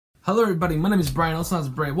Hello everybody, my name is Bryan, also known as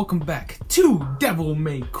Bryan. Welcome back to Devil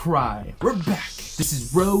May Cry. We're back. This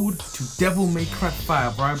is Road to Devil May Cry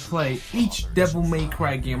 5, where I play each Devil May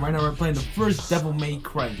Cry game. Right now we're playing the first Devil May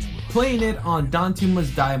Cry game. Playing it on Dante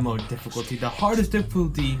Must Die mode difficulty, the hardest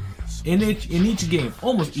difficulty in each game,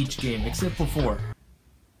 almost each game, except for 4.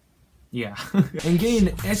 Yeah. And gain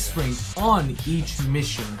an S rank on each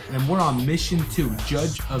mission. And we're on mission 2,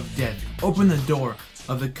 Judge of Death. Open the door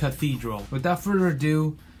of the cathedral. Without further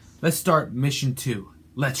ado, let's start mission 2.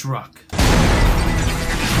 Let's rock.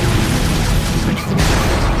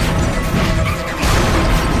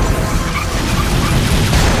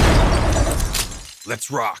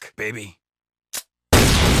 Let's rock, baby.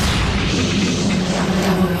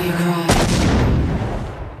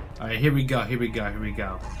 Alright, here we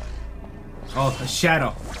go. Oh, a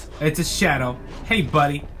shadow. It's a shadow. Hey,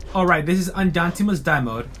 buddy. Alright, this is on Dante Must Die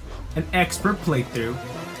mode. An expert playthrough.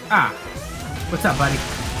 Ah. What's up, buddy?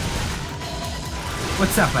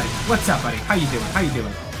 What's up, buddy? How you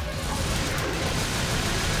doing?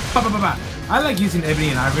 Ba, ba, ba, ba. I like using ebony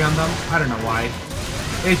and ivory on them. I don't know why.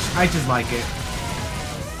 I just like it.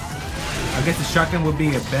 I guess the shotgun would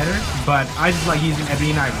be better, but I just like using ebony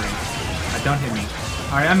and ivory. Don't hit me.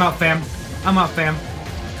 Alright, I'm out, fam.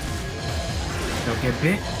 Don't get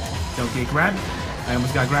bit. Don't get grabbed. I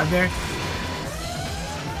almost got grabbed there.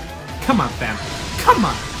 Come on, fam. Come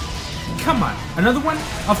on. Another one?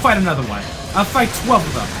 I'll fight another one. I'll fight 12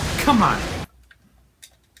 of them. Come on.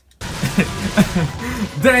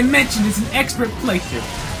 Did I mention it's an expert playthrough?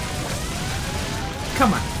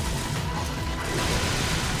 Come on.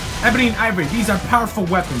 Ebony and ivory, these are powerful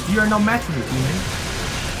weapons. You are no match for me, demon.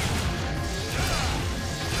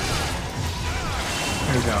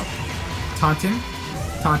 Here we go. Taunting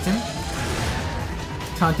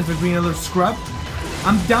for being a little scrub.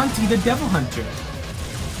 I'm Dante the Devil Hunter.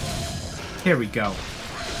 Here we go.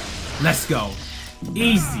 Let's go.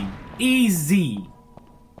 Easy.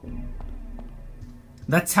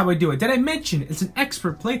 That's how I do it. Did I mention it's an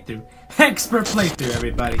expert playthrough? Expert playthrough,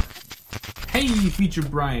 everybody. Hey, future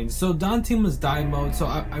Bryan. So Dante Must Die mode. So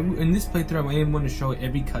I in this playthrough, I am going to show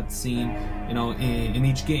every cutscene, you know, in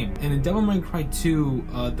each game. And in Devil May Cry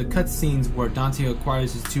 2, the cutscenes where Dante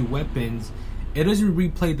acquires his 2 weapons, it doesn't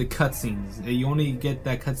replay the cutscenes. You only get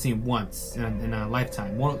that cutscene once in a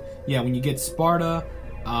lifetime. Well, yeah, when you get Sparta,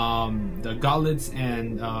 the Gauntlets,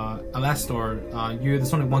 and Alastor,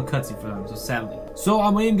 there's only one cutscene for them, so sadly. So I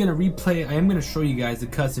am gonna replay. I am gonna show you guys the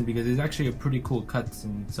cutscene because it's actually a pretty cool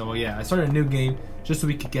cutscene. So yeah, I started a new game just so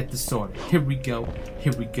we could get the sword. Here we go.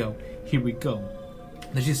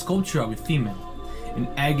 There's a sculpture of a female in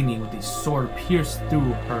agony with a sword pierced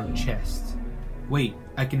through her chest. Wait,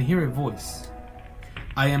 I can hear a voice.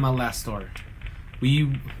 I am Alastor. The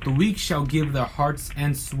weak shall give their hearts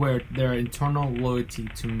and swear their eternal loyalty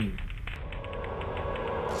to me.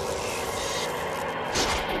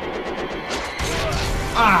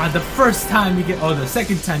 Ah, the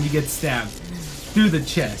second time you get stabbed through the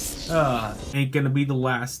chest. Ain't gonna be the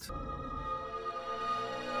last.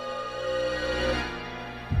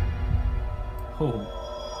 Oh.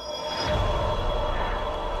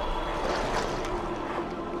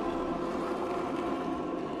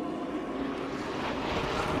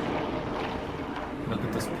 Look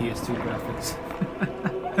at this PS2 graphics.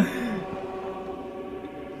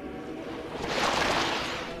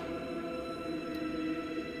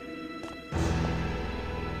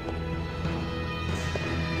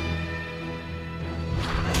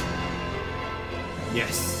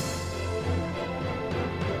 Yes.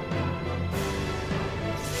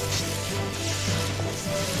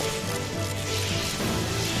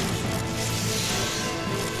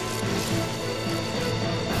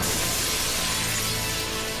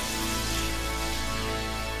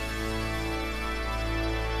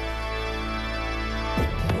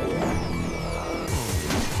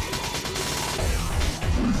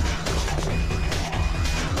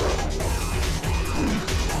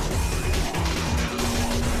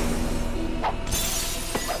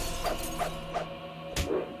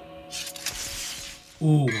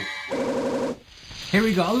 Ooh. Here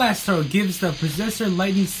we go. Alastor gives the possessor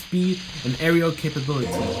lightning speed and aerial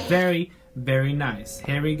capability. Very, very nice.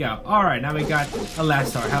 Here we go. Alright, now we got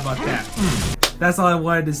Alastor. How about that? That's all I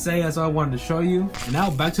wanted to say. That's all I wanted to show you. And now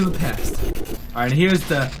back to the past. Alright, here's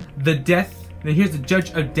the death. And here's the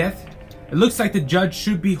Judge of Death. It looks like the judge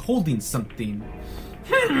should be holding something.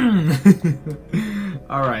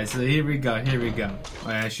 Alright, so here we go, here we go.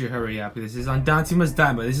 Alright, I should hurry up. This is on Dante Must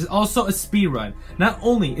Die, but this is also a speedrun. Not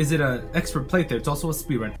only is it an expert playthrough, it's also a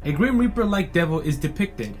speedrun. A Grim Reaper-like devil is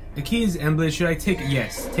depicted. The key is emblem. Should I take it?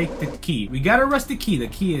 Yes, take the key. We gotta rush the key. The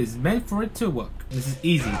key is meant for it to work. This is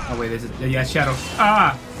easy. Oh wait, this is, yeah, Shadow.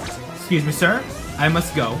 Ah! Excuse me, sir. I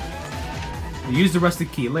must go. We use the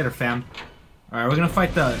rusted key. Later, fam. Alright, we're gonna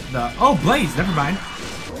fight the... Oh, Blaze! Never mind.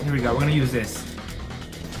 Here we go. We're gonna use this.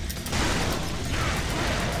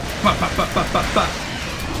 Ba, ba, ba, ba, ba, ba.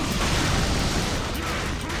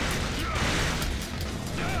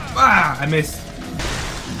 Ah! I missed.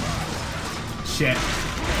 Shit.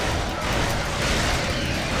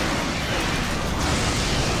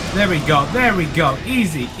 There we go. There we go.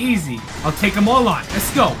 Easy, easy. I'll take them all on.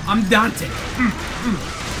 Let's go. I'm Dante.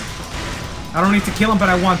 I don't need to kill him, but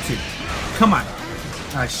I want to. Come on.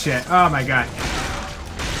 Ah, shit. Oh my god.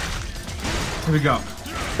 Here we go.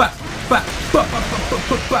 Ba, ba, ba, ba, ba, ba,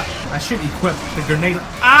 ba, ba. I should equip the grenade.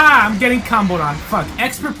 Ah, I'm getting comboed on. Fuck.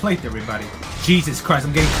 Expert plate, everybody. Jesus Christ,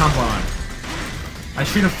 I'm getting comboed on. I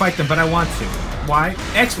shouldn't fight them, but I want to. Why?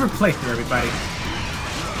 Expert plate, everybody.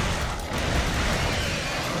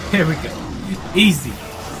 Here we go. Easy.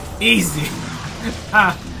 Easy.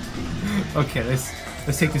 Ah. Okay, let's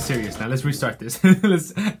take this serious now. Let's restart this.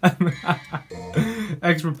 Let's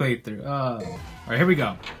expert playthrough. Alright, here we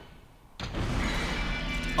go.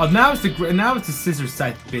 Oh, now it's the scissor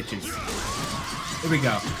scythe bitches. Here we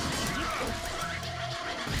go.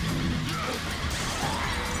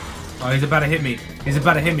 Oh, he's about to hit me. He's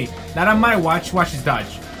about to hit me. Not on my watch. Watch his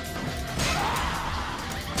dodge.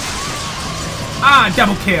 Ah,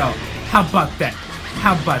 double kill. How about that?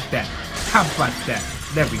 How about that? How about that?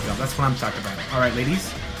 There we go. That's what I'm talking about. Alright,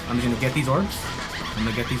 ladies. I'm gonna get these orbs. I'm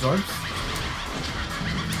gonna get these orbs.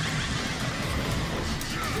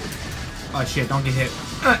 Oh shit, don't get hit.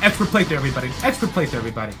 Expert playthrough, everybody. Expert playthrough,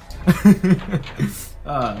 everybody.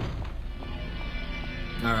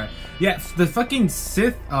 Alright. Yeah, the fucking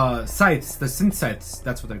Sith scythes, the synth scythes,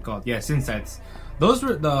 that's what they're called. Yeah, synth scythes. Those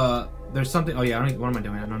were there's something. Oh yeah, what am I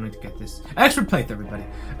doing? I don't need to get this. Expert playthrough, everybody.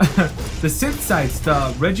 The synth scythes,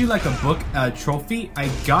 the read you like a book trophy. I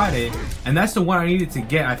got it, and that's the one I needed to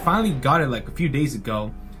get. I finally got it like a few days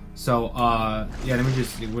ago. So yeah, let me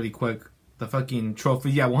just really quick. The fucking trophy,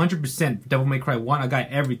 yeah, 100% Devil May Cry 1, I got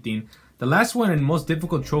everything. The last one and most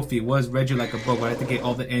difficult trophy was Read You Like a Book, where I had to get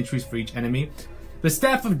all the entries for each enemy. The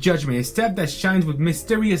Staff of Judgment, a staff that shines with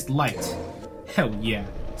mysterious light. Hell yeah.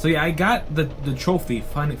 So yeah, I got the trophy,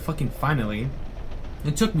 finally.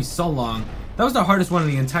 It took me so long. That was the hardest one in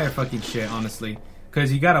the entire fucking shit, honestly.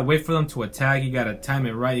 Because you gotta wait for them to attack, you gotta time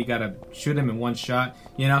it right, you gotta shoot them in one shot,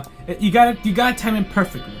 you know? You gotta time it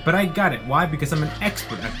perfectly. But I got it. Why? Because I'm an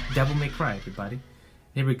expert at Devil May Cry, everybody.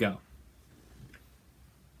 Here we go.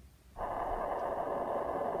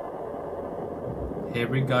 Here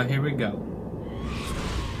we go, here we go.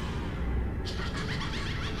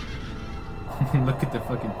 Look at the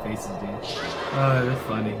fucking faces, dude. Oh, they're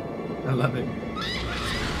funny. I love it.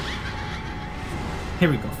 Here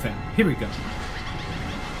we go, fam. Here we go.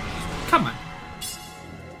 Come on.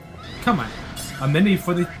 Come on. A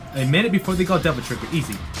minute before they go double trigger.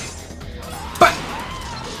 Easy. But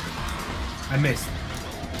I missed.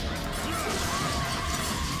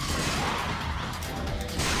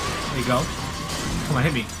 There you go. Come on,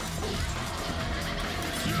 hit me.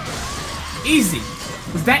 Easy.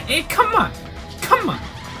 Was that it? Come on. Come on.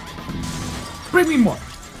 Bring me more.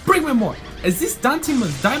 Bring me more. Is this Dante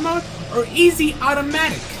Must Die mode or easy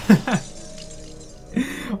automatic?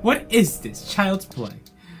 What is this? Child's play.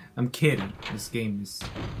 I'm kidding. This game is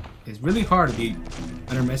really hard to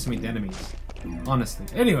underestimate the enemies. Honestly.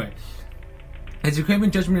 Anyway. As you craving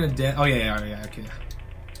judgment of death. Oh yeah, okay.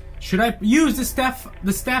 Should I use the staff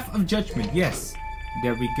of judgment? Yes.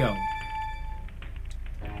 There we go.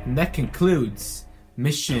 And that concludes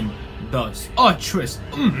mission dos Otris.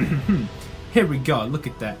 Here we go. Look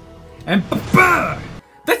at that. And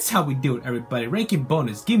that's how we do it, everybody. Ranking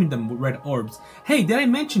bonus, giving them red orbs. Hey, did I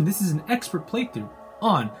mention this is an expert playthrough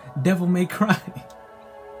on Devil May Cry?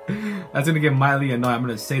 That's gonna get mildly annoying. I'm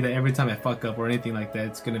gonna say that every time I fuck up or anything like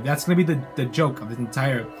that. That's gonna be the joke of this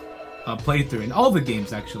entire playthrough in all the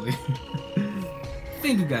games, actually.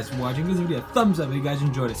 Thank you guys for watching. Give this video a thumbs up if you guys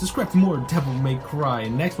enjoyed it. Subscribe for more Devil May Cry.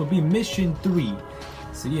 And next will be Mission 3.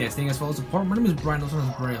 So yeah, thank you guys for all the support. My name is Bryan.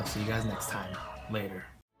 I'll see you guys next time. Later.